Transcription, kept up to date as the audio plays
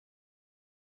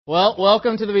Well,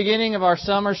 welcome to the beginning of our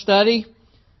summer study.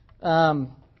 You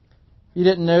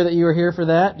didn't know that you were here for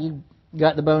that. You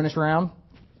got the bonus round.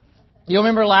 You'll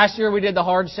remember last year we did the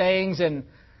hard sayings, and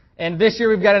this year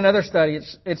we've got another study.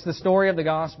 It's the story of the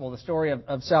gospel, the story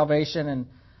of salvation, and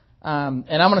I'm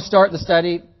going to start the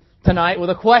study tonight with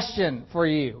a question for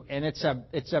you, and it's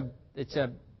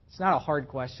not a hard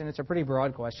question. It's a pretty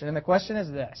broad question, and the question is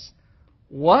this: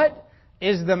 what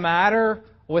is the matter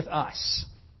with us?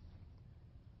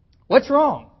 What's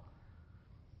wrong?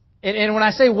 And when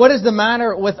I say what is the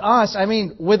matter with us, I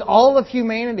mean with all of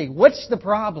humanity. What's the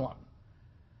problem?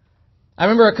 I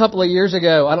remember a couple of years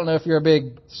ago, I don't know if you're a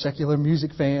big secular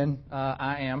music fan.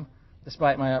 I am,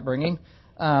 despite my upbringing.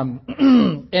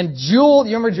 And Jewel,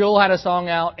 you remember Jewel had a song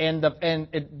out, and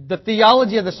the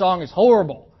theology of the song is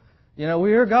horrible. You know,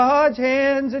 we're God's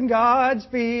hands and God's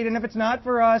feet, and if it's not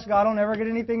for us, God will never get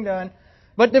anything done.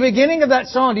 But the beginning of that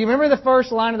song, do you remember the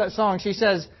first line of that song? She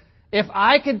says, "If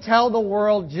I could tell the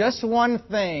world just one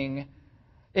thing,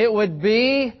 it would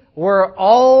be we're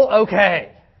all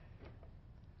okay."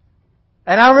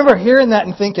 And I remember hearing that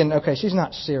and thinking, okay, she's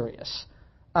not serious.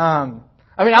 I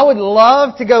would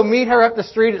love to go meet her up the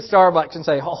street at Starbucks and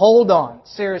say, hold on,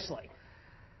 seriously.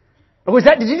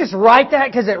 Did you just write that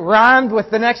because it rhymed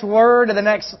with the next word or the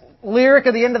next lyric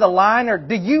at the end of the line? Or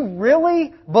do you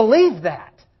really believe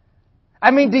that?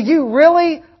 I mean, do you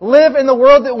really live in the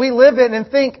world that we live in and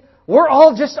think we're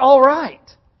all just all right?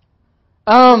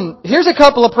 Here's a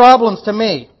couple of problems to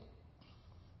me.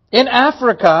 In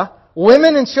Africa,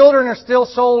 women and children are still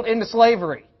sold into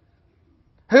slavery.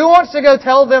 Who wants to go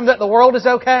tell them that the world is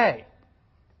okay?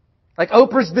 Like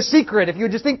Oprah's The Secret. If you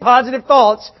would just think positive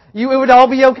thoughts, it would all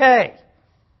be okay.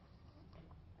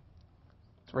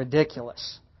 It's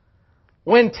ridiculous.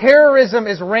 When terrorism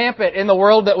is rampant in the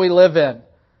world that we live in,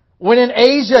 when in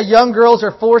Asia young girls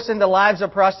are forced into lives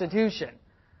of prostitution,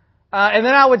 and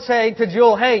then I would say to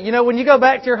Jewel, hey, when you go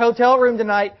back to your hotel room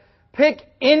tonight, pick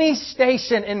any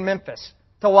station in Memphis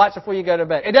to watch before you go to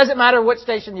bed. It doesn't matter what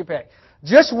station you pick.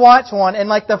 Just watch one, and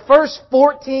like the first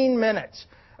 14 minutes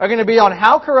are going to be on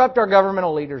how corrupt our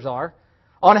governmental leaders are,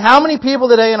 on how many people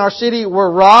today in our city were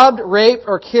robbed, raped,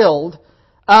 or killed,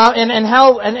 and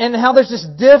how there's this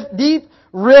deep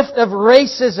rift of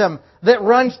racism that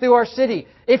runs through our city.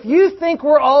 If you think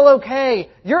we're all okay,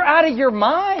 you're out of your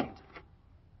mind.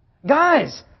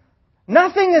 Guys,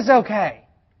 nothing is okay.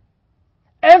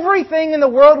 Everything in the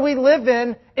world we live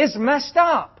in is messed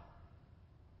up.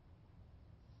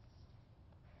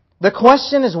 The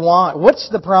question is why? What's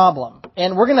the problem?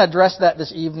 And we're going to address that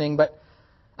this evening, but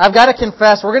I've got to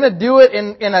confess, we're going to do it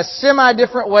in a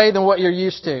semi-different way than what you're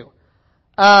used to.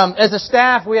 As a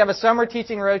staff, we have a summer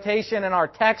teaching rotation and our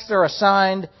texts are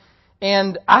assigned,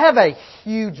 and I have a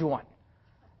huge one.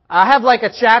 I have like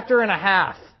a chapter and a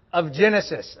half of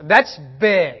Genesis. That's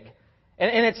big.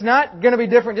 And it's not going to be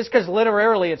different just because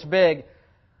literarily it's big.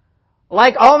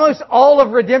 Like almost all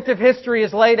of redemptive history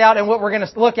is laid out in what we're going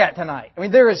to look at tonight. I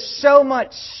mean, there is so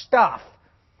much stuff.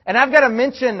 And I've got to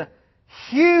mention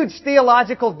huge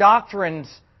theological doctrines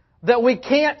that we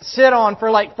can't sit on for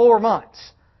like 4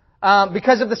 months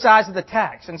because of the size of the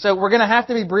text. And so we're going to have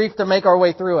to be brief to make our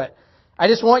way through it. I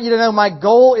just want you to know my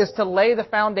goal is to lay the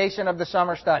foundation of the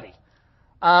summer study.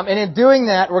 And in doing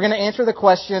that, we're going to answer the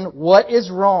question, what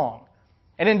is wrong?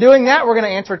 And in doing that, we're going to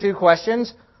answer 2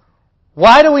 questions.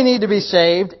 Why do we need to be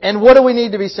saved? And what do we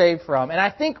need to be saved from? And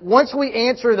I think once we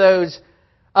answer those,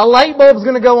 a light bulb's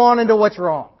going to go on into what's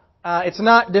wrong. It's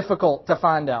not difficult to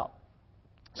find out.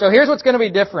 So here's what's going to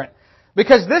be different.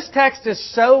 Because this text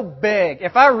is so big,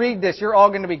 if I read this, you're all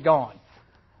going to be gone.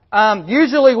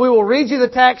 Usually we will read you the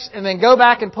text and then go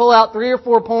back and pull out 3 or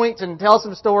 4 points and tell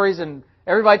some stories and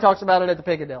everybody talks about it at the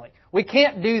Piccadilly. We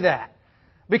can't do that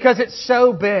because it's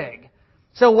so big.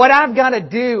 So what I've got to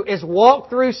do is walk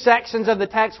through sections of the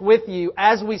text with you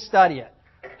as we study it.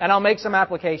 And I'll make some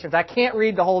applications. I can't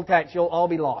read the whole text. You'll all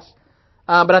be lost.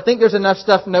 But I think there's enough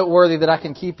stuff noteworthy that I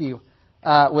can keep you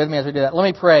with me as we do that. Let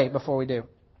me pray before we do.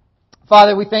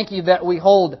 Father, we thank you that we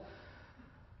hold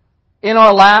in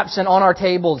our laps and on our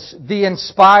tables the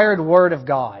inspired Word of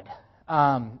God.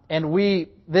 And we,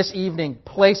 this evening,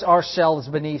 place ourselves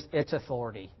beneath its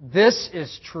authority. This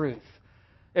is truth.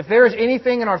 If there is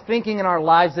anything in our thinking in our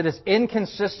lives that is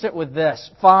inconsistent with this,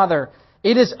 Father,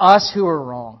 it is us who are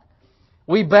wrong.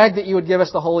 We beg that you would give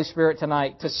us the Holy Spirit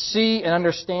tonight to see and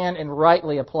understand and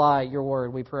rightly apply your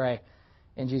word, we pray.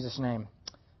 In Jesus' name,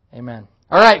 amen.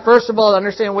 All right, first of all, to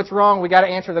understand what's wrong, we got to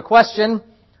answer the question,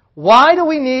 why do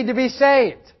we need to be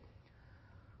saved?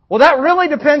 Well, that really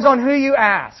depends on who you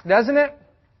ask, doesn't it?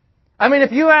 I mean,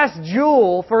 if you ask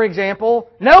Jewel, for example,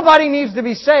 nobody needs to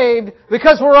be saved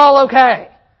because we're all okay.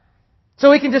 So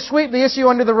we can just sweep the issue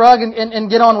under the rug and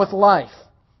get on with life.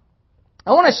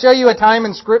 I want to show you a time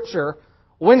in Scripture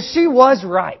when she was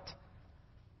right.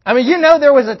 I mean, you know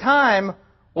there was a time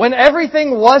when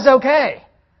everything was okay.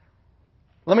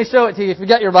 Let me show it to you if you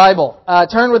got your Bible.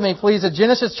 Turn with me, please, to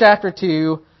Genesis chapter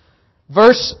 2,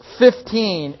 verse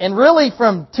 15. And really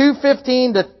from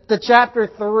 2:15 to chapter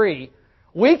 3,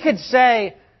 we could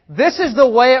say this is the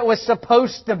way it was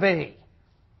supposed to be.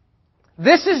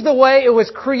 This is the way it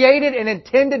was created and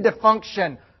intended to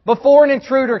function before an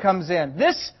intruder comes in.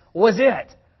 This was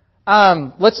it.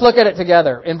 Let's look at it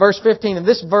together in verse 15. And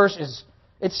this verse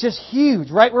it's just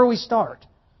huge, right where we start.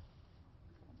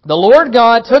 The Lord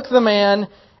God took the man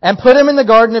and put him in the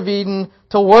Garden of Eden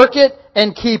to work it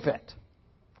and keep it.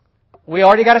 We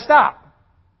already got to stop.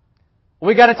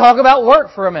 We got to talk about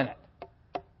work for a minute.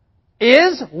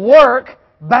 Is work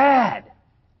bad?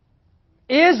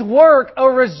 Is work a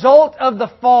result of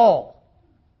the fall?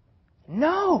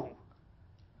 No.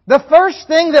 The first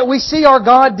thing that we see our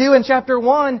God do in chapter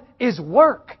 1 is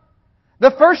work.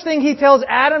 The first thing He tells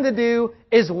Adam to do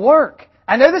is work.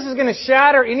 I know this is going to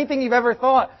shatter anything you've ever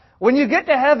thought. When you get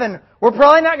to heaven, we're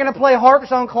probably not going to play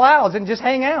harps on clouds and just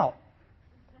hang out.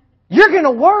 You're going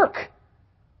to work.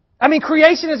 I mean,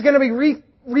 creation is going to be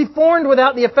reformed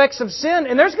without the effects of sin,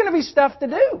 and there's going to be stuff to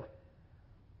do.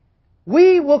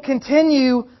 We will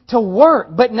continue to work.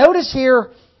 But notice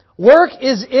here, work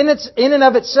is in and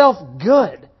of itself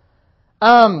good.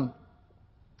 Adam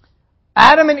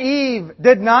and Eve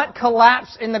did not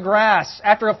collapse in the grass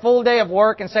after a full day of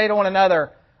work and say to one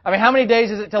another, I mean, how many days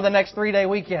is it till the next 3-day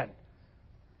weekend?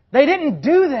 They didn't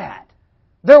do that.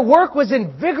 Their work was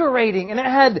invigorating and it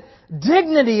had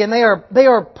dignity, and they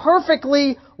are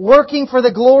perfectly working for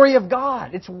the glory of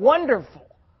God. It's wonderful.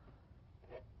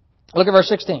 Look at verse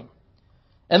 16.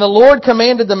 And the Lord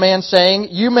commanded the man, saying,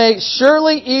 You may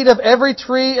surely eat of every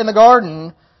tree in the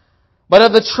garden, but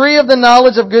of the tree of the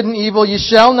knowledge of good and evil you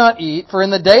shall not eat, for in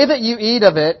the day that you eat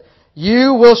of it,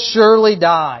 you will surely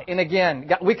die. And again,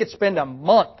 we could spend a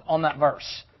month on that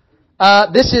verse.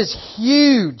 This is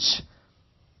huge.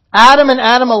 Adam and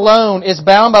Adam alone is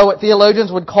bound by what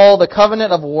theologians would call the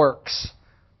covenant of works.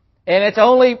 And it's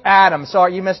only Adam.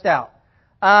 Sorry, you missed out.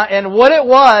 And what it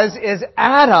was is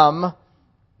Adam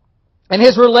and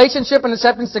his relationship and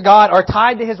acceptance to God are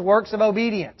tied to his works of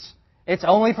obedience. It's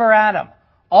only for Adam.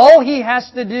 All he has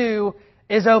to do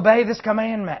is obey this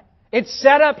commandment. It's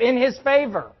set up in his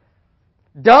favor.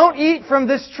 Don't eat from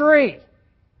this tree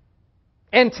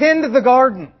and tend the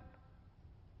garden.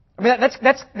 I mean,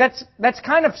 that's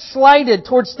kind of slighted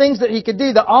towards things that he could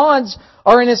do. The odds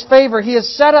are in his favor. He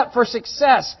is set up for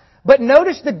success. But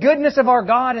notice the goodness of our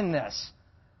God in this.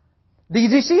 Do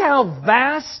you see how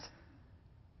vast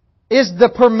is the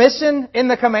permission in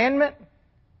the commandment?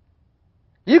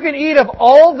 You can eat of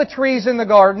all the trees in the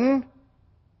garden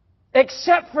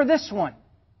except for this one.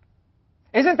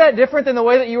 Isn't that different than the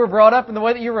way that you were brought up and the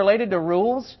way that you related to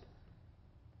rules?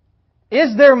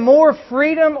 Is there more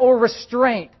freedom or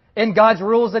restraint in God's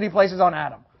rules that He places on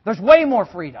Adam? There's way more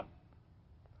freedom.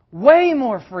 Way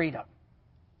more freedom.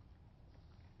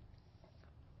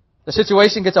 The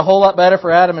situation gets a whole lot better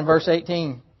for Adam in verse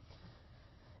 18.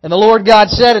 And the Lord God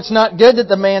said, It's not good that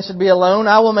the man should be alone.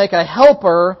 I will make a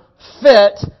helper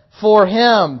fit for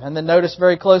him. And then notice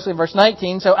very closely verse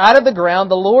 19. So out of the ground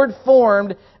the Lord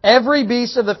formed every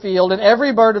beast of the field and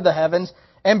every bird of the heavens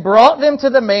and brought them to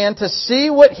the man to see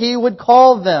what he would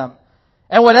call them.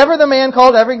 And whatever the man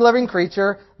called every living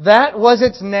creature, that was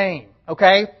its name.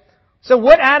 Okay? So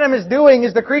what Adam is doing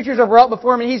is the creatures are brought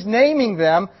before him and he's naming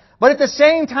them, but at the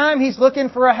same time he's looking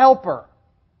for a helper.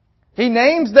 He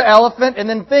names the elephant and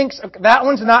then thinks, that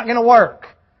one's not going to work.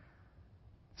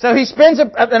 So he spends an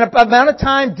amount of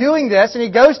time doing this, and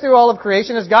he goes through all of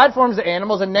creation as God forms the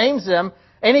animals and names them,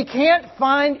 and he can't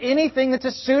find anything that's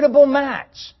a suitable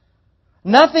match.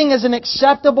 Nothing is an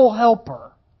acceptable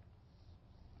helper.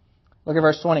 Look at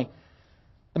verse 20.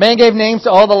 The man gave names to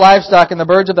all the livestock and the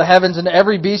birds of the heavens and to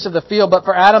every beast of the field, but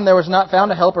for Adam there was not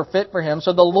found a helper fit for him.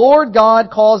 So the Lord God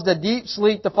caused a deep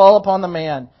sleep to fall upon the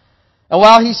man. And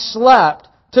while he slept,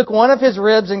 took one of his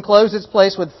ribs and closed its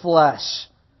place with flesh.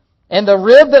 And the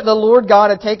rib that the Lord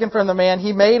God had taken from the man,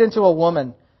 He made into a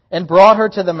woman and brought her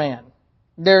to the man.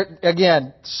 There,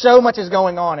 again, so much is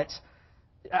going on.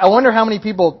 I wonder how many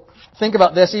people think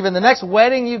about this. Even the next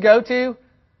wedding you go to,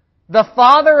 the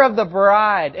father of the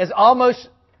bride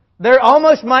there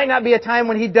almost might not be a time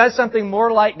when he does something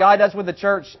more like God does with the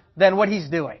church than what he's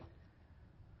doing.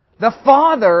 The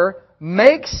father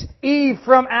makes Eve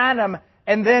from Adam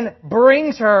and then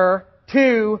brings her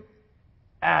to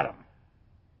Adam.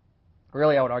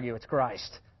 Really, I would argue it's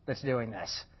Christ that's doing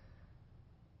this.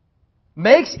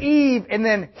 makes Eve, and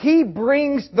then he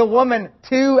brings the woman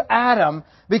to Adam.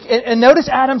 And notice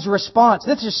Adam's response.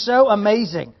 This is so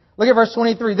amazing. Look at verse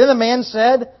 23. Then the man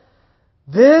said,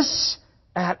 "This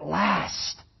at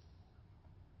last."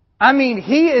 I mean,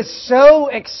 he is so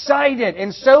excited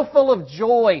and so full of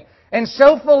joy and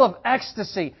so full of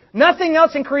ecstasy. Nothing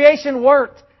else in creation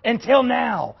worked until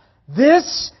now.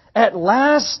 This at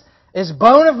last is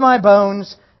bone of my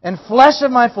bones and flesh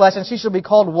of my flesh, and she shall be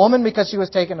called woman because she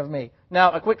was taken of me.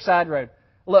 Now, a quick side road.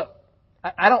 Look,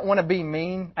 I don't want to be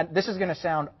mean. This is going to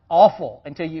sound awful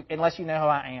unless you know who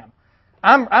I am.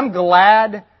 I'm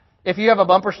glad if you have a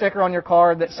bumper sticker on your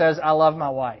car that says, "I love my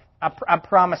wife." I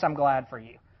promise I'm glad for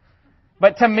you.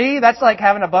 But to me, that's like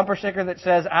having a bumper sticker that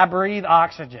says, "I breathe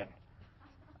oxygen."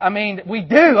 I mean, we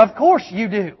do. Of course you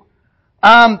do.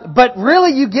 But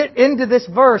really, you get into this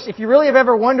verse. If you really have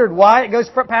ever wondered why it goes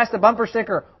past the bumper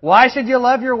sticker, why should you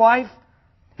love your wife?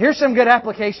 Here's some good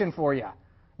application for you.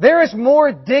 There is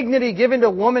more dignity given to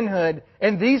womanhood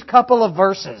in these couple of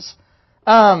verses.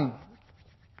 Why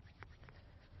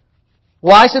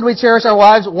should we cherish our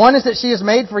wives? One is that she is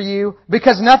made for you,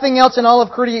 because nothing else in all of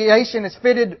creation is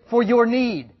fitted for your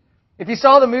need. If you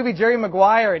saw the movie Jerry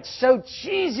Maguire, it's so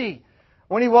cheesy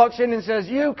when he walks in and says,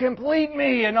 "You complete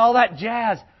me," and all that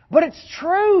jazz. But it's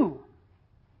true.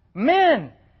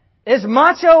 Men, as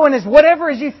macho and as whatever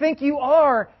as you think you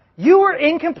are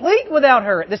incomplete without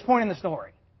her at this point in the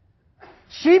story.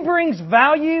 She brings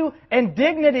value and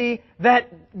dignity that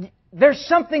there's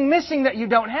something missing that you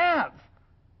don't have.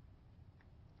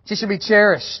 She should be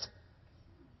cherished.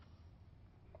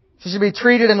 She should be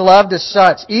treated and loved as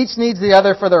such. Each needs the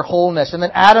other for their wholeness. And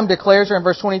then Adam declares her in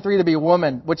verse 23 to be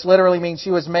woman, which literally means she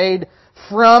was made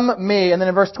from me. And then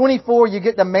in verse 24, you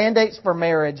get the mandates for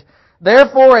marriage.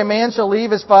 Therefore, a man shall leave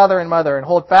his father and mother and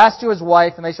hold fast to his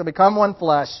wife, and they shall become one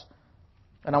flesh.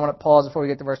 And I want to pause before we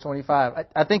get to verse 25.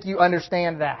 I think you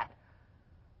understand that.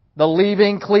 The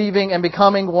leaving, cleaving, and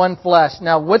becoming one flesh.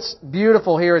 Now, what's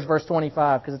beautiful here is verse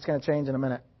 25, because it's going to change in a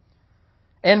minute.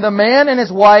 And the man and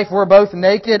his wife were both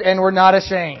naked and were not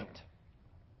ashamed.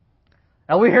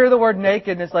 Now, we hear the word naked,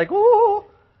 and it's like, ooh,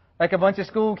 like a bunch of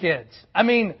school kids. I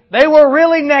mean, they were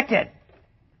really naked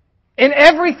in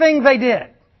everything they did.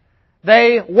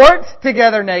 They worked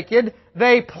together naked.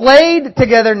 They played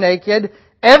together naked.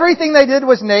 Everything they did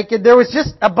was naked. There was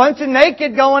just a bunch of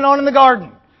naked going on in the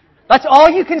garden. That's all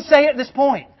you can say at this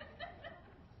point.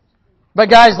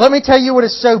 But guys, let me tell you what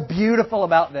is so beautiful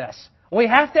about this. We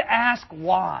have to ask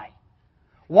why.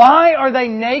 Why are they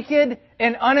naked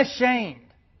and unashamed?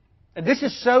 This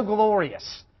is so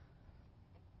glorious.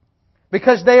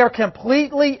 Because they are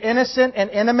completely innocent and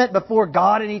intimate before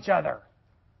God and each other.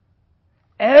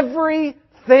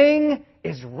 Everything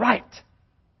is right.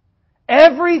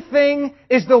 Everything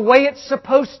is the way it's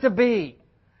supposed to be.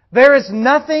 There is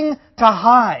nothing to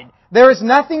hide. There is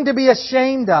nothing to be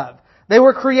ashamed of. They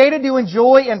were created to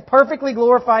enjoy and perfectly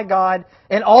glorify God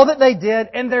in all that they did,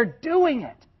 and they're doing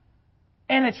it.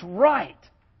 And it's right.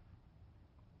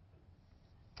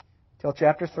 Till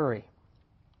chapter 3.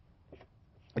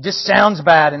 It just sounds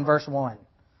bad in verse 1.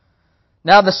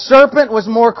 Now the serpent was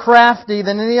more crafty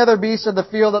than any other beast of the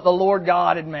field that the Lord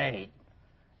God had made.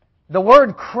 The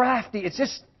word crafty, it's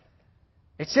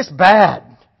just bad.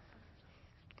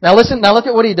 Now look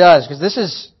at what he does, because this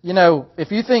is,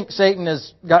 if you think Satan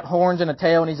has got horns and a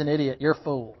tail and he's an idiot, you're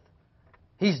fooled.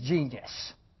 He's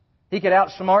genius. He could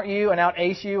outsmart you and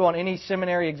out-ace you on any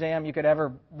seminary exam you could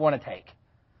ever want to take.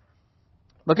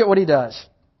 Look at what he does.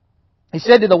 He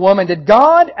said to the woman, "Did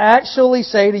God actually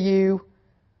say to you,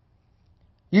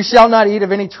 'You shall not eat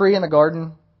of any tree in the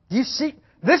garden'?" Do you see?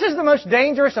 This is the most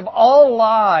dangerous of all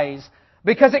lies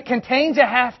because it contains a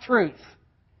half-truth.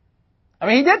 I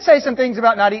mean, he did say some things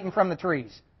about not eating from the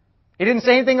trees. He didn't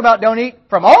say anything about don't eat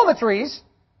from all the trees.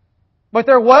 But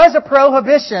there was a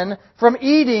prohibition from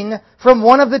eating from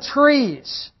one of the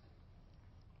trees.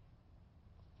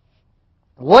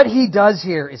 What he does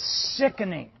here is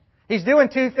sickening. He's doing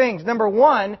two things. Number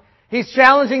one, he's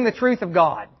challenging the truth of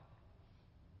God.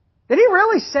 Did he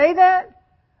really say that?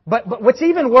 But what's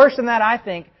even worse than that, I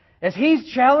think, is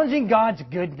he's challenging God's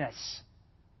goodness.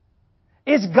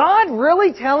 Is God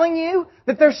really telling you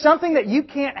that there's something that you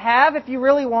can't have if you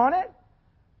really want it?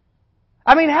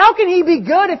 I mean, how can He be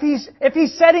good if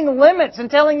He's setting limits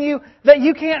and telling you that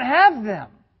you can't have them?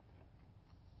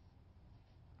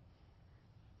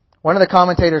 One of the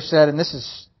commentators said, and this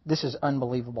is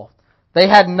unbelievable, they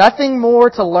had nothing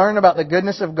more to learn about the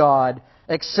goodness of God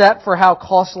except for how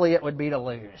costly it would be to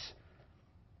lose.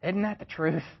 Isn't that the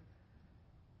truth?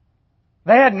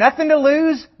 They had nothing to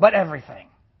lose but everything.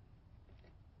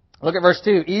 Look at verse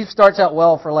 2. Eve starts out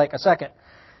well for like a second.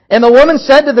 And the woman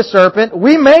said to the serpent,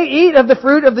 we may eat of the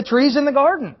fruit of the trees in the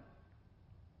garden.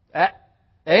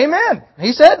 Amen.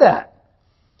 He said that.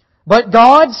 But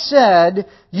God said,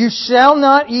 you shall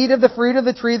not eat of the fruit of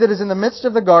the tree that is in the midst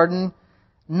of the garden,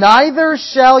 neither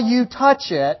shall you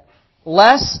touch it,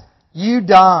 lest you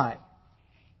die.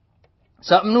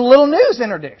 Something a little news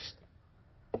introduced.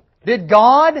 Did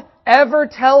God ever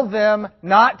tell them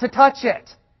not to touch it?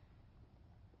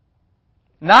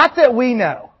 Not that we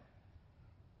know.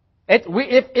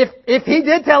 If He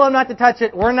did tell them not to touch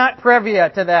it, we're not privy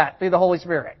to that through the Holy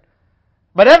Spirit.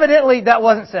 But evidently that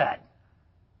wasn't said.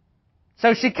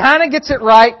 So she kind of gets it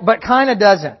right, but kind of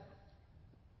doesn't.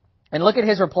 And look at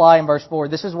his reply in verse 4.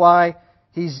 This is why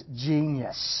he's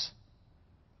genius.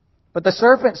 But the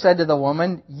serpent said to the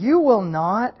woman, you will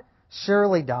not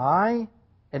surely die.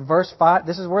 In verse 5,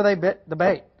 this is where they bit the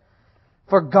bait.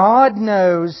 For God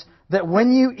knows that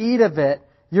when you eat of it,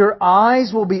 your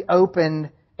eyes will be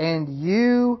opened and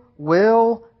you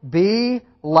will be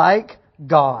like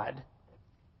God,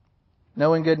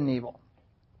 knowing good and evil.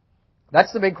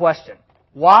 That's the big question.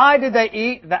 Why did they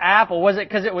eat the apple? Was it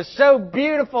because it was so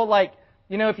beautiful, like,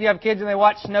 you know, if you have kids and they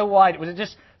watch Snow White, was it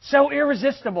just so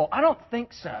irresistible? I don't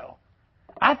think so.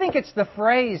 I think it's the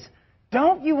phrase,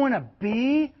 don't you want to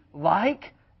be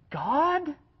like God?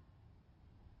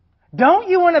 Don't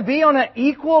you want to be on an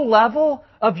equal level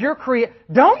of your creator?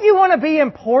 Don't you want to be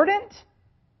important?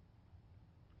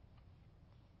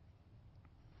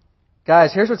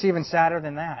 Guys, here's what's even sadder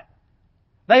than that.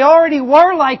 They already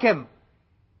were like Him.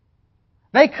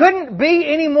 They couldn't be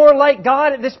any more like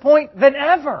God at this point than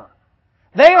ever.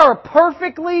 They are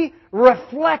perfectly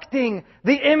reflecting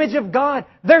the image of God.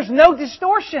 There's no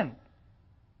distortion.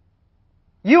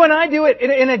 You and I do it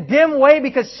in a dim way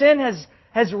because sin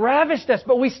has ravished us,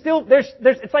 but we still,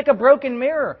 it's like a broken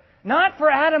mirror. Not for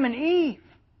Adam and Eve.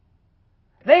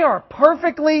 They are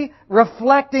perfectly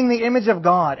reflecting the image of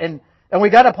God. And we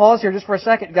got to pause here just for a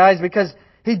second, guys, because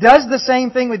He does the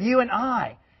same thing with you and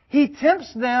I. He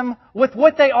tempts them with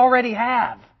what they already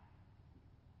have.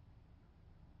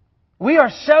 We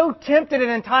are so tempted and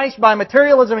enticed by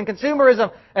materialism and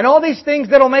consumerism and all these things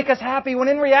that'll make us happy when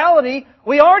in reality,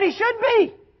 we already should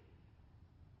be.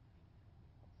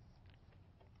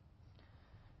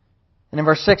 And in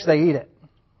verse 6, they eat it.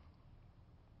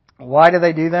 Why do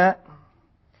they do that?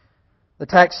 The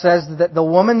text says that the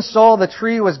woman saw the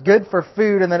tree was good for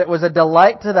food and that it was a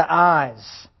delight to the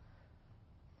eyes.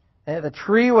 And the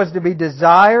tree was to be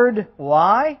desired.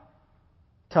 Why?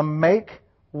 To make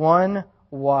one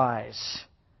wise.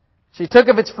 She took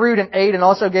of its fruit and ate, and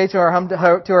also gave to her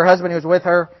husband who was with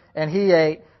her, and he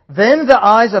ate. Then the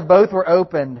eyes of both were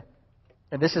opened.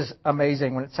 And this is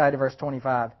amazing when it's cited verse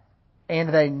 25.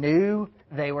 And they knew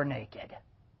they were naked.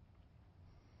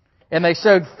 And they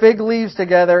sewed fig leaves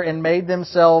together and made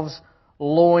themselves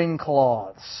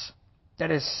loincloths. That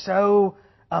is so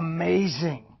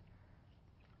amazing.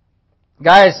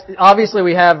 Guys, obviously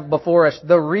we have before us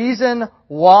the reason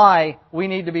why we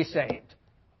need to be saved.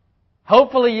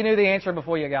 Hopefully you knew the answer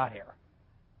before you got here.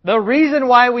 The reason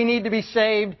why we need to be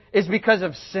saved is because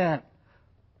of sin.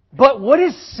 But what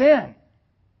is sin?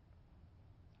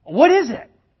 What is it?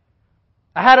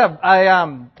 I had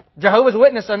a Jehovah's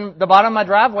Witness on the bottom of my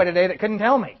driveway today that couldn't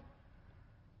tell me.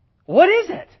 What is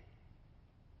it?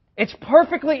 It's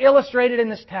perfectly illustrated in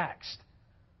this text.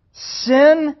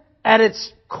 Sin at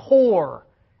its core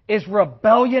is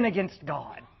rebellion against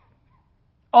God.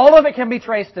 All of it can be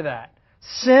traced to that.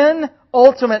 Sin,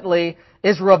 ultimately,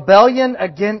 is rebellion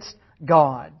against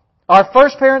God. Our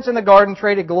first parents in the garden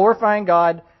traded glorifying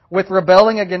God with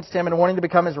rebelling against Him and wanting to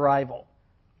become His rival.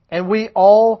 And we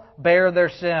all bear their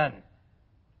sin.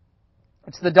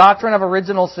 It's the doctrine of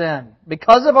original sin.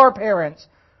 Because of our parents,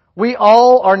 we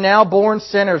all are now born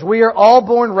sinners. We are all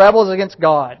born rebels against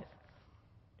God.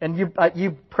 And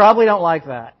you probably don't like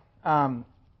that.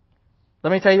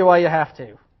 Let me tell you why you have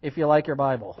to, if you like your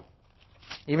Bible.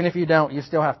 Even if you don't, you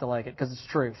still have to like it, because it's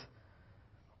truth.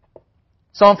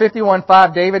 Psalm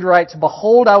 51:5, David writes,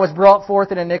 Behold, I was brought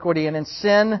forth in iniquity, and in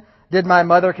sin did my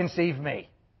mother conceive me.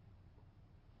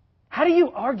 How do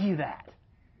you argue that?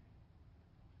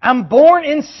 I'm born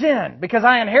in sin because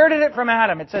I inherited it from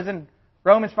Adam. It says in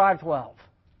Romans 5:12.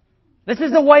 This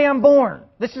is the way I'm born.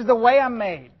 This is the way I'm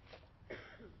made.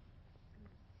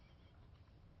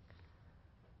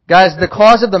 Guys, the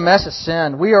cause of the mess is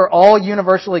sin. We are all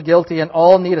universally guilty and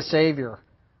all need a Savior.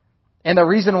 And the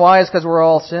reason why is because we're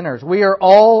all sinners. We are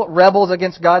all rebels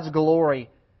against God's glory.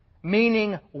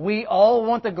 Meaning we all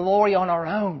want the glory on our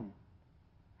own.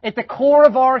 At the core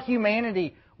of our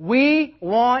humanity, we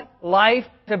want life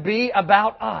to be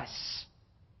about us.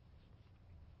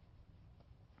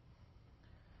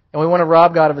 And we want to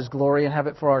rob God of His glory and have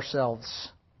it for ourselves.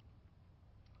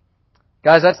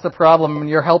 Guys, that's the problem, and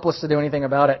you're helpless to do anything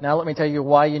about it. Now let me tell you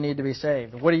why you need to be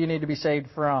saved. What do you need to be saved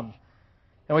from?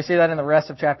 And we see that in the rest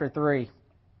of chapter 3.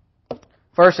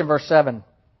 First in verse 7.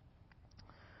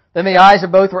 Then the eyes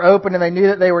of both were opened, and they knew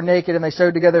that they were naked, and they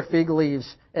sewed together fig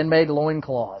leaves and made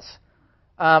loincloths.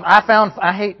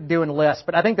 I hate doing lists,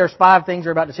 but I think there's 5 things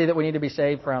we're about to see that we need to be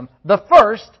saved from. The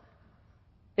first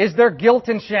is their guilt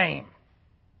and shame.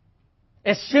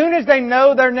 As soon as they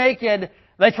know they're naked,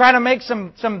 they try to make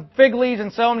some fig leaves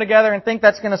and sew them together and think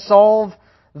that's going to solve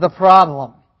the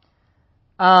problem.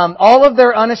 All of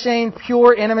their unashamed,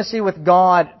 pure intimacy with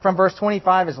God from verse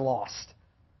 25 is lost.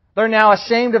 They're now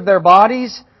ashamed of their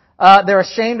bodies. They're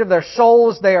ashamed of their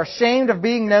souls. They are ashamed of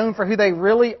being known for who they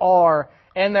really are.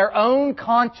 And their own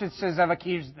consciences have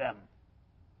accused them.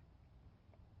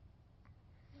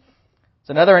 It's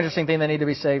another interesting thing they need to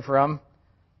be saved from.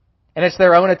 And it's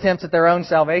their own attempts at their own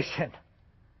salvation.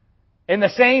 In the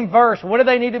same verse, what do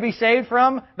they need to be saved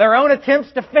from? Their own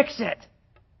attempts to fix it.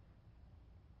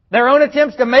 Their own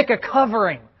attempts to make a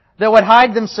covering that would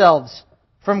hide themselves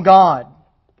from God.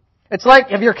 It's like,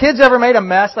 have your kids ever made a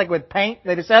mess, like with paint?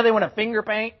 They decide they want to finger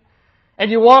paint.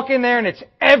 And you walk in there and it's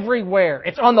everywhere.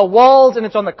 It's on the walls and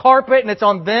it's on the carpet and it's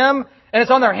on them and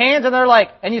it's on their hands and they're like,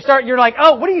 and you're like,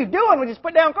 oh, what are you doing? We just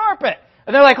put down carpet.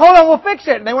 And they're like, hold on, we'll fix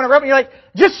it. And they want to rub it. And you're like,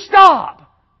 just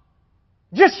stop.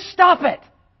 Just stop it.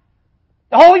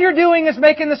 All you're doing is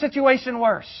making the situation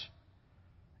worse.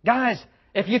 Guys,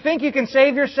 if you think you can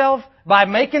save yourself by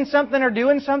making something or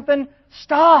doing something,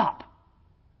 stop.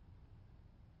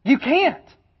 You can't.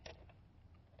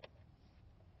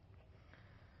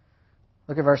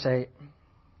 Look at verse 8.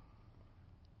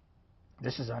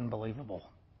 This is unbelievable.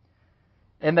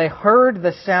 And they heard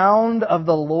the sound of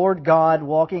the Lord God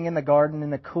walking in the garden in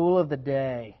the cool of the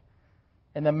day.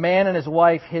 And the man and his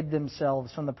wife hid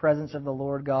themselves from the presence of the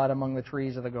Lord God among the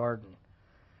trees of the garden.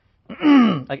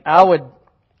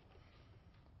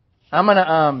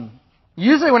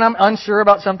 Usually when I'm unsure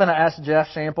about something, I ask Jeff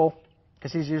Sample,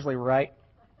 because he's usually right.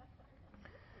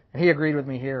 And he agreed with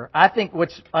me here. I think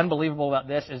what's unbelievable about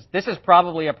this is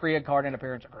probably a pre-incarnate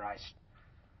appearance of Christ.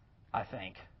 I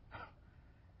think.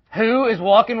 Who is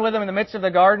walking with him in the midst of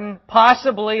the garden?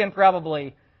 Possibly and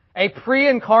probably a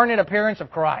pre-incarnate appearance of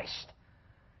Christ.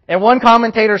 And one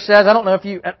commentator says, I don't know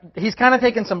if he's kind of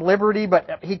taking some liberty,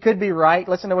 but he could be right.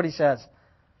 Listen to what he says.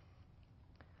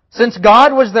 Since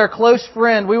God was their close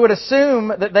friend, we would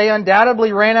assume that they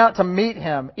undoubtedly ran out to meet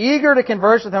Him, eager to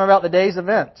converse with Him about the day's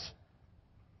events.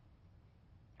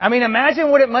 I mean,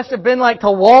 imagine what it must have been like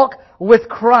to walk with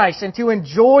Christ and to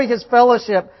enjoy His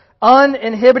fellowship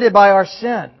uninhibited by our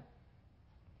sin.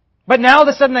 But now all of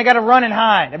a sudden they got to run and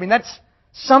hide. I mean,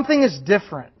 something is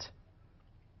different.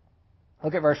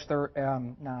 Look at verse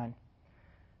 9.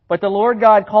 But the Lord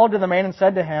God called to the man and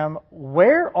said to him,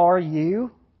 where are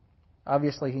you?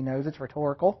 Obviously he knows it's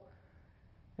rhetorical.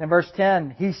 And in verse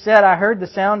 10, he said, I heard the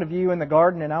sound of you in the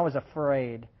garden and I was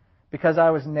afraid because I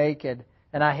was naked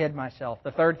and I hid myself.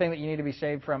 The third thing that you need to be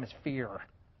saved from is fear.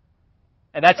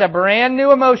 And that's a brand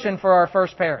new emotion for our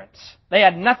first parents. They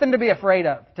had nothing to be afraid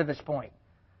of to this point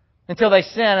until they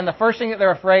sin. And the first thing that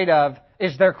they're afraid of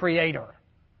is their Creator.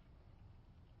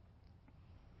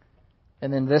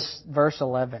 And then this verse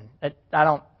 11. I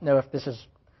don't know if this is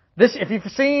this. If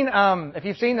you've seen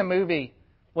the movie,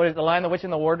 what is The Lion, the Witch,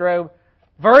 and the Wardrobe?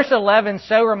 Verse 11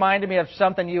 so reminded me of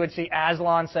something you would see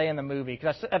Aslan say in the movie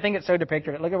because I think it's so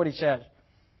depicted. Look at what he says.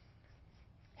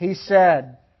 He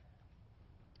said,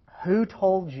 "Who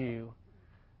told you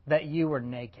that you were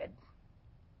naked?"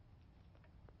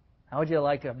 How would you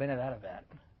like to have been at that event?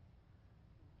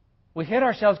 We hid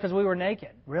ourselves because we were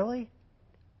naked. Really?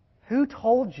 Who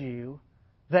told you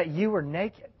that you were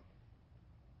naked?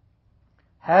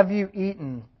 Have you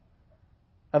eaten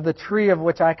of the tree of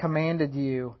which I commanded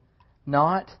you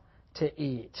not to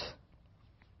eat?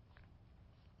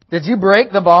 Did you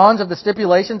break the bonds of the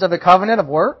stipulations of the covenant of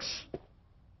works?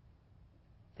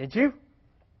 Did you?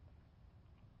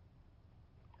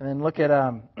 And then look at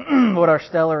what our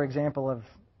stellar example of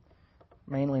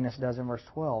manliness does in verse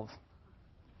 12.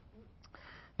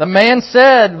 The man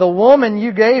said, the woman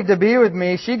you gave to be with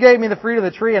me, she gave me the fruit of the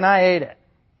tree and I ate it.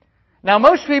 Now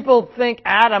most people think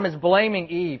Adam is blaming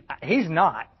Eve. He's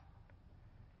not.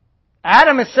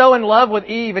 Adam is so in love with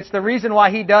Eve, it's the reason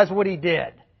why he does what he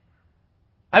did.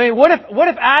 I mean, what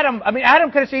if Adam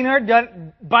could have seen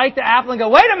her bite the apple and go,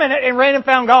 wait a minute, and ran and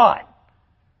found God.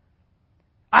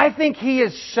 I think he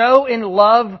is so in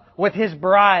love with his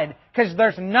bride, because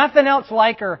there's nothing else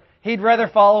like her, he'd rather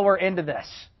follow her into this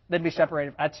than be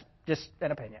separated. That's just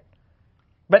an opinion.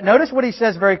 But notice what he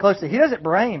says very closely. He doesn't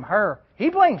blame her. He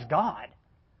blames God.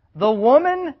 The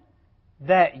woman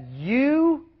that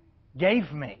you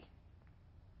gave me.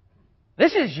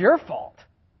 This is your fault.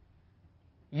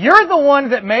 You're the one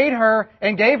that made her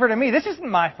and gave her to me. This isn't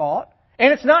my fault.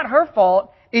 And it's not her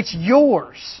fault. It's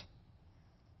yours.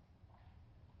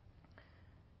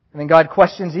 And then God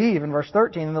questions Eve in verse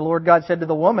 13. And the Lord God said to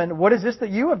the woman, "What is this that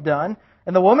you have done?"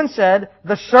 And the woman said,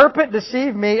 "The serpent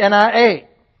deceived me and I ate."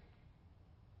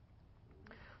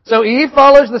 So Eve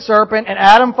follows the serpent and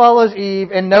Adam follows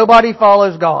Eve and nobody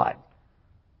follows God.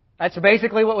 That's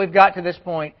basically what we've got to this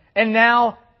point. And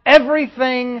now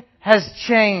everything has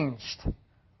changed.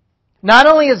 Not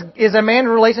only is a man's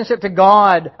relationship to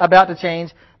God about to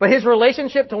change, but his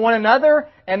relationship to one another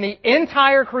and the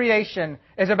entire creation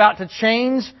is about to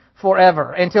change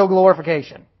forever until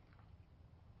glorification.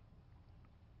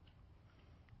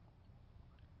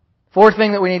 Fourth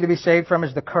thing that we need to be saved from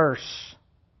is the curse.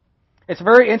 It's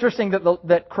very interesting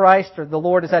that Christ or the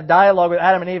Lord has had dialogue with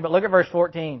Adam and Eve, but look at verse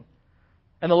 14.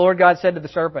 And the Lord God said to the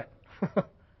serpent,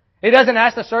 He doesn't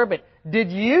ask the serpent,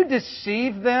 "Did you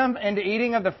deceive them into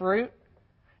eating of the fruit?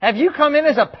 Have you come in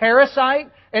as a parasite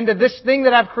into this thing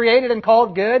that I've created and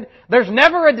called good?" There's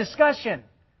never a discussion.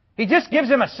 He just gives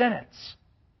him a sentence.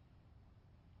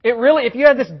 If you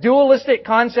have this dualistic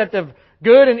concept of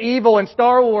good and evil in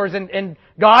Star Wars and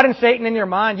God and Satan in your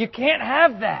mind, you can't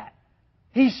have that.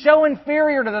 He's so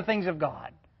inferior to the things of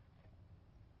God.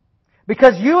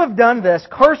 "Because you have done this,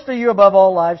 cursed are you above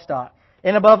all livestock,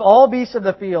 and above all beasts of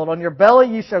the field. On your belly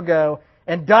you shall go,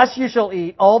 and dust you shall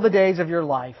eat all the days of your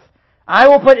life. I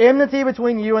will put enmity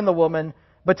between you and the woman,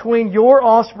 between your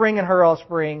offspring and her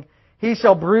offspring. He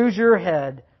shall bruise your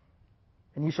head,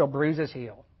 and you shall bruise his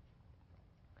heel."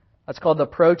 That's called the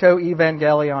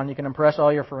proto-evangelion. You can impress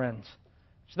all your friends.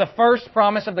 It's the first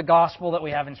promise of the gospel that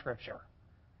we have in Scripture.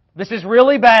 This is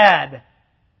really bad,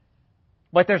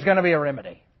 but there's going to be a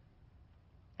remedy.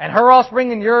 And her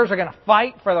offspring and yours are going to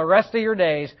fight for the rest of your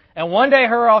days, and one day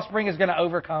her offspring is going to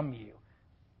overcome you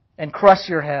and crush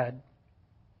your head.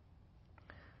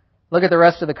 Look at the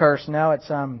rest of the curse. Now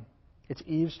it's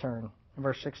Eve's turn in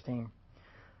verse 16.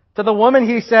 To the woman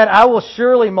he said, "I will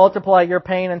surely multiply your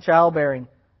pain and childbearing."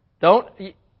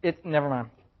 Never mind.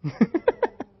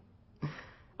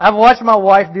 I've watched my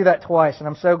wife do that twice, and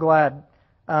I'm so glad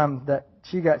that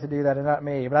she got to do that and not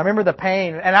me. But I remember the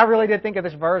pain, and I really did think of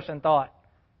this verse and thought,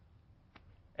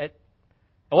 it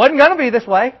wasn't going to be this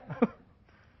way.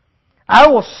 I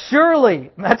will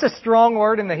surely, that's a strong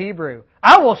word in the Hebrew,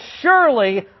 I will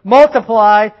surely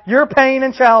multiply your pain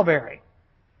and childbearing.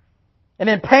 And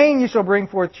in pain you shall bring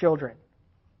forth children.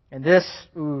 And this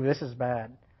is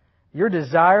bad. Your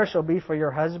desire shall be for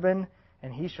your husband,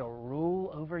 and he shall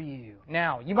rule over you.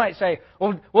 Now, you might say,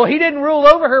 well, he didn't rule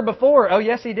over her before. Oh,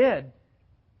 yes, he did.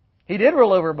 He did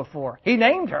rule over her before. He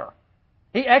named her.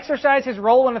 He exercised his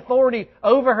role and authority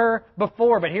over her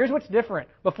before. But here's what's different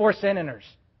before sin enters.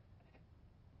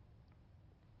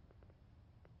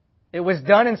 It was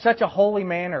done in such a holy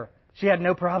manner, she had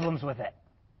no problems with it.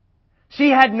 She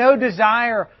had no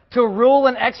desire to rule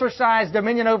and exercise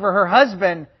dominion over her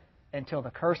husband until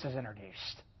the curse is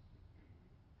introduced.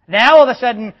 Now all of a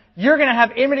sudden, you're going to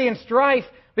have enmity and strife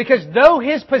because though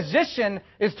his position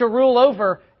is to rule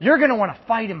over, you're going to want to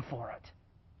fight him for it.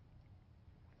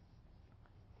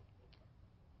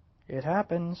 It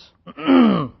happens.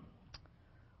 Look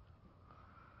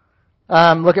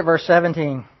at verse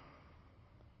 17.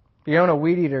 If you own a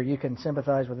weed eater, you can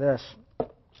sympathize with this.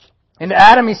 And to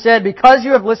Adam he said, "Because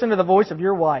you have listened to the voice of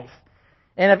your wife,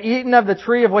 and have eaten of the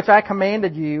tree of which I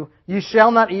commanded you, you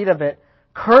shall not eat of it.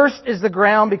 Cursed is the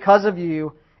ground because of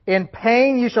you. In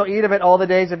pain you shall eat of it all the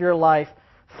days of your life.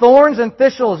 Thorns and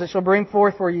thistles it shall bring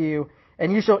forth for you,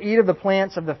 and you shall eat of the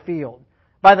plants of the field.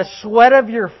 By the sweat of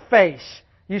your face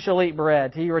you shall eat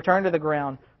bread, till you return to the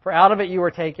ground. For out of it you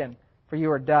were taken, for you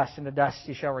are dust, and to dust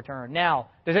you shall return." Now,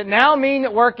 does it now mean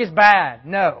that work is bad?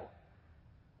 No.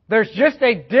 There's just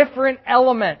a different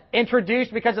element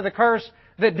introduced because of the curse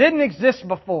that didn't exist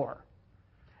before.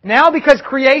 Now, because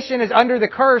creation is under the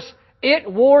curse, it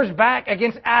wars back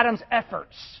against Adam's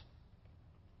efforts.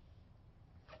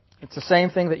 It's the same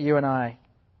thing that you and I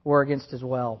war against as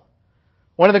well.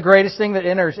 One of the greatest things that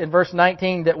enters in verse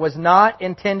 19 that was not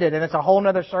intended, and it's a whole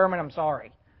other sermon, I'm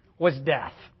sorry, was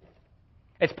death.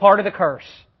 It's part of the curse.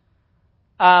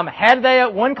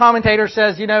 One commentator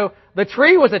says, the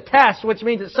tree was a test, which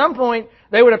means at some point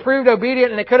they would have proved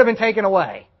obedient and it could have been taken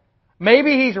away.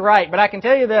 Maybe he's right, but I can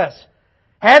tell you this.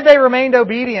 Had they remained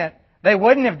obedient, they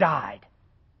wouldn't have died.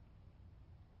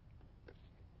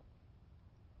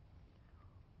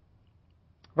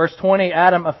 Verse 20,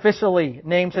 Adam officially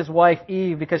names his wife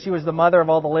Eve because she was the mother of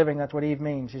all the living. That's what Eve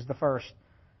means. She's the first.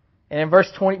 And in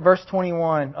verse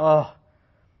 21,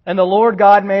 and the Lord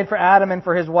God made for Adam and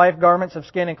for his wife garments of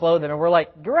skin and clothing. And we're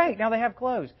like, great, now they have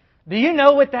clothes. Do you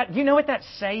know what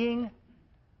that's saying?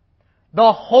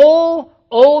 The whole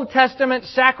Old Testament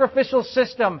sacrificial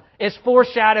system is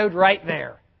foreshadowed right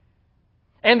there.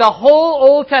 And the whole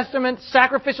Old Testament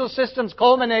sacrificial system's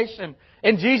culmination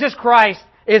in Jesus Christ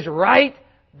is right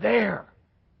there.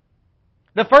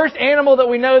 The first animal that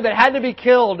we know that had to be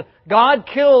killed, God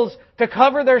kills to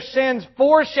cover their sins,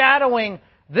 foreshadowing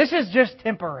this is just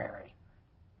temporary.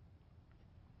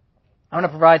 I want to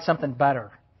provide something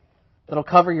better that'll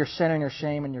cover your sin and your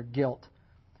shame and your guilt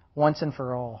once and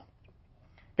for all.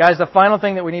 Guys, the final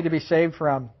thing that we need to be saved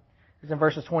from is in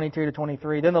verses 22 to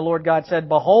 23. Then the Lord God said,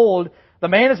 Behold, the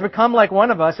man has become like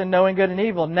one of us in knowing good and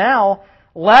evil. Now,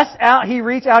 lest he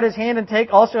reach out his hand and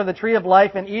take also of the tree of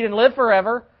life and eat and live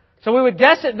forever. So we would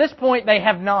guess at this point they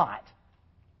have not.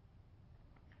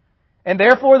 And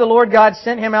therefore the Lord God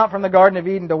sent him out from the Garden of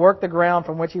Eden to work the ground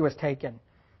from which he was taken.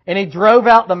 And he drove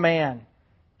out the man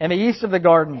in the east of the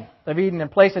Garden of Eden and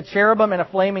placed a cherubim and a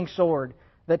flaming sword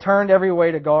that turned every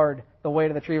way to guard the way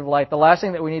to the tree of life. The last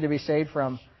thing that we need to be saved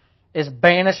from is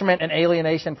banishment and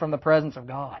alienation from the presence of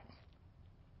God.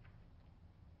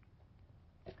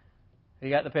 You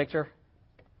got the picture?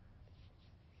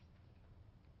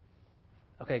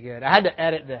 Okay, good. I had to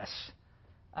edit this.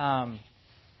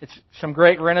 It's some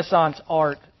great Renaissance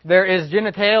art. There is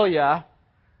genitalia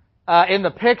in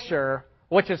the picture,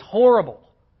 which is horrible.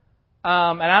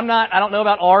 And I don't know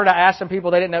about art. I asked some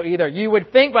people, they didn't know either. You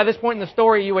would think by this point in the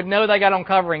story, you would know they got on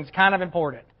coverings. Kind of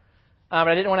important. But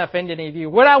I didn't want to offend any of you.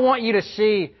 What I want you to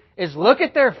see is look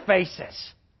at their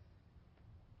faces.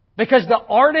 Because the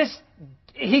artist,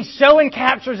 he so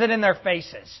encaptures it in their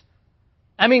faces.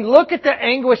 I mean, look at the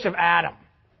anguish of Adam.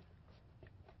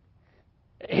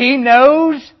 He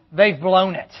knows they've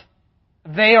blown it.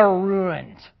 They are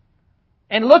ruined.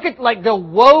 And look at like the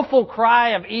woeful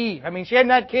cry of Eve. I mean, she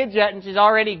hadn't had kids yet and she's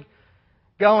already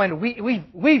going,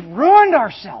 we've ruined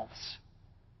ourselves.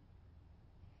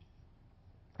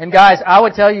 And guys, I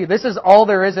would tell you, this is all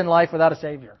there is in life without a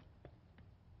Savior.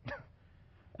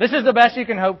 This is the best you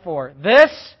can hope for.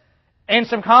 This and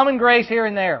some common grace here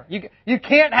and there. You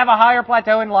can't have a higher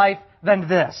plateau in life than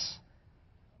this.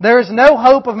 There is no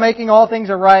hope of making all things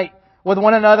right with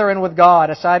one another and with God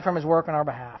aside from His work on our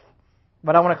behalf.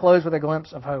 But I want to close with a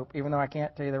glimpse of hope, even though I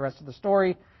can't tell you the rest of the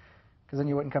story, because then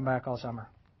you wouldn't come back all summer.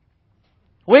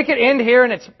 We could end here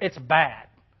and it's bad.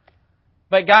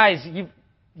 But guys,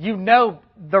 you know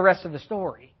the rest of the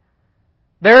story.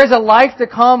 There is a life to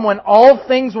come when all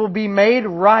things will be made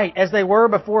right as they were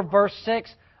before verse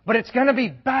 6, but it's going to be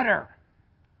better.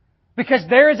 Because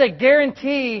there is a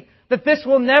guarantee that this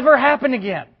will never happen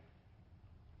again.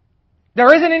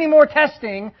 There isn't any more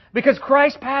testing because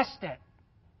Christ passed it.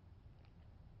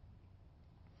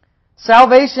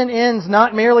 Salvation ends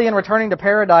not merely in returning to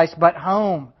paradise, but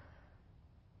home.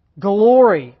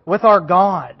 Glory with our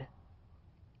God.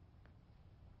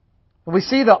 We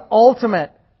see the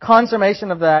ultimate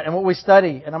consummation of that in what we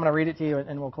study, and I'm going to read it to you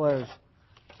and we'll close.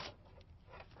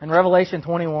 In Revelation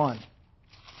 21.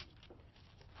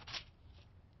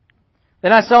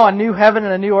 Then I saw a new heaven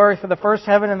and a new earth, for the first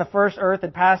heaven and the first earth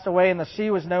had passed away, and the sea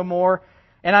was no more.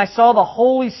 And I saw the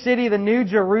holy city, the new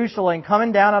Jerusalem,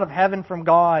 coming down out of heaven from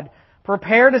God,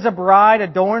 prepared as a bride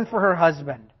adorned for her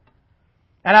husband.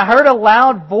 And I heard a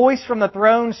loud voice from the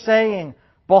throne saying,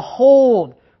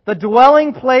 Behold, the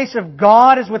dwelling place of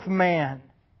God is with man.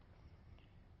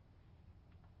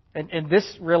 And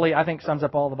this really, I think, sums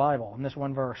up all the Bible in this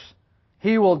one verse.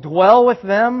 He will dwell with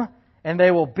them, and they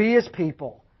will be His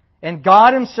people. And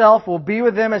God Himself will be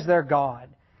with them as their God.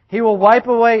 He will wipe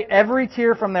away every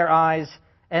tear from their eyes,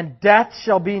 and death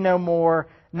shall be no more.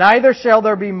 Neither shall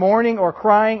there be mourning or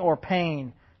crying or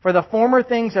pain, for the former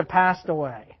things have passed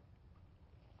away.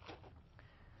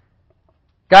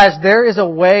 Guys, there is a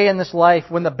way in this life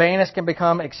when the banished can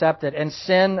become accepted and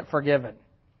sin forgiven.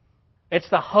 It's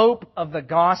the hope of the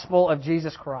gospel of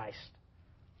Jesus Christ.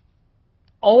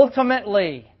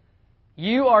 Ultimately,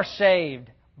 you are saved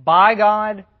by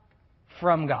God,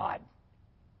 from God.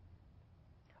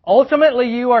 Ultimately,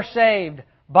 you are saved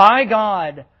by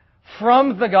God,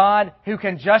 from the God who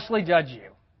can justly judge you.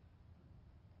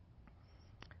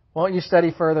 Won't you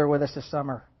study further with us this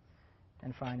summer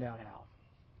and find out how?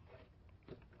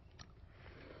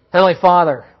 Heavenly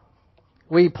Father,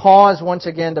 we pause once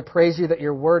again to praise You that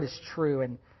Your Word is true.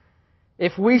 And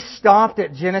if we stopped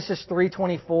at Genesis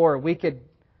 3:24,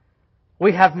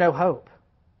 we have no hope.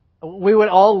 We would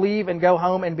all leave and go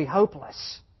home and be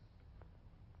hopeless.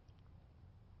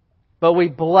 But we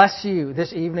bless you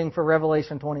this evening for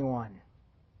Revelation 21.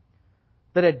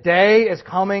 That a day is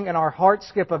coming and our hearts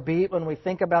skip a beat when we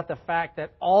think about the fact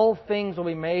that all things will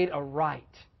be made aright.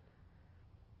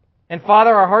 And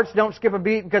Father, our hearts don't skip a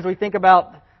beat because we think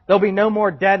about there'll be no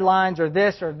more deadlines or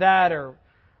this or that or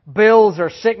bills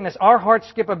or sickness. Our hearts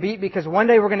skip a beat because one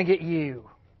day we're going to get you.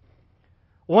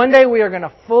 One day we are going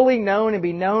to fully known and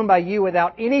be known by you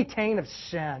without any taint of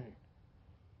sin.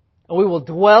 And we will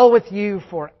dwell with you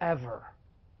forever.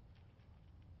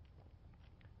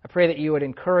 I pray that you would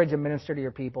encourage and minister to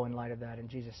your people in light of that. In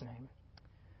Jesus' name,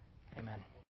 amen.